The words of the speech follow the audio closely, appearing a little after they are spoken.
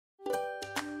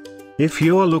If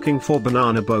you're looking for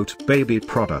Banana Boat baby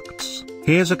products,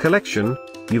 here's a collection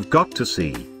you've got to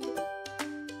see.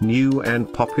 New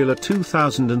and popular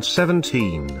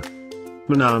 2017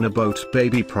 Banana Boat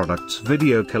baby products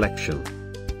video collection.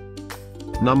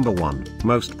 Number 1,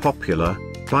 most popular,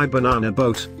 by Banana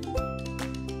Boat.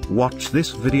 Watch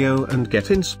this video and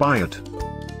get inspired.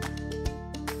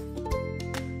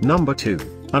 Number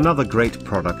 2, another great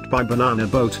product by Banana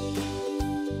Boat.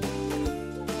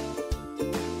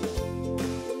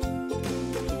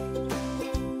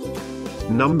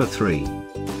 Number 3.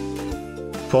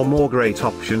 For more great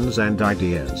options and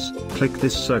ideas, click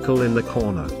this circle in the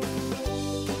corner.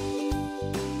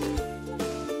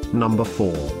 Number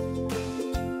 4.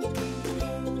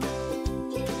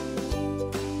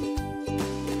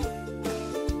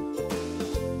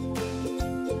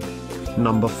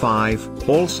 Number 5,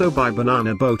 also by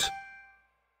Banana Boat.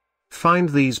 Find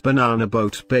these Banana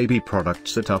Boat baby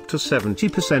products at up to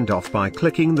 70% off by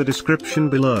clicking the description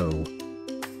below.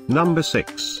 Number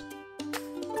 6.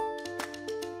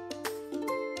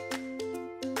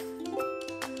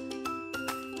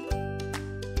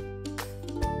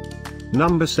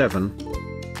 Number 7.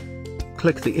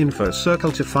 Click the info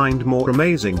circle to find more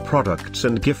amazing products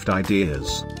and gift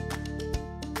ideas.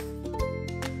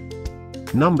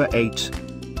 Number 8.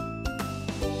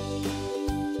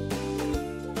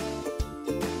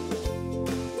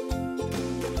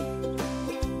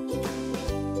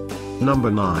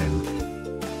 Number 9.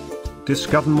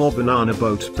 Discover more Banana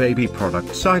Boat baby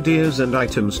products ideas and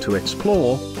items to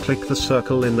explore, click the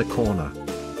circle in the corner.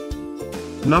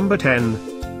 Number 10.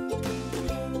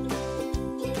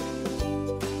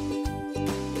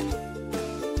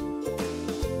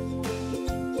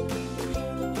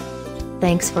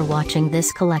 Thanks for watching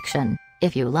this collection.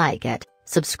 If you like it,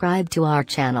 subscribe to our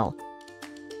channel.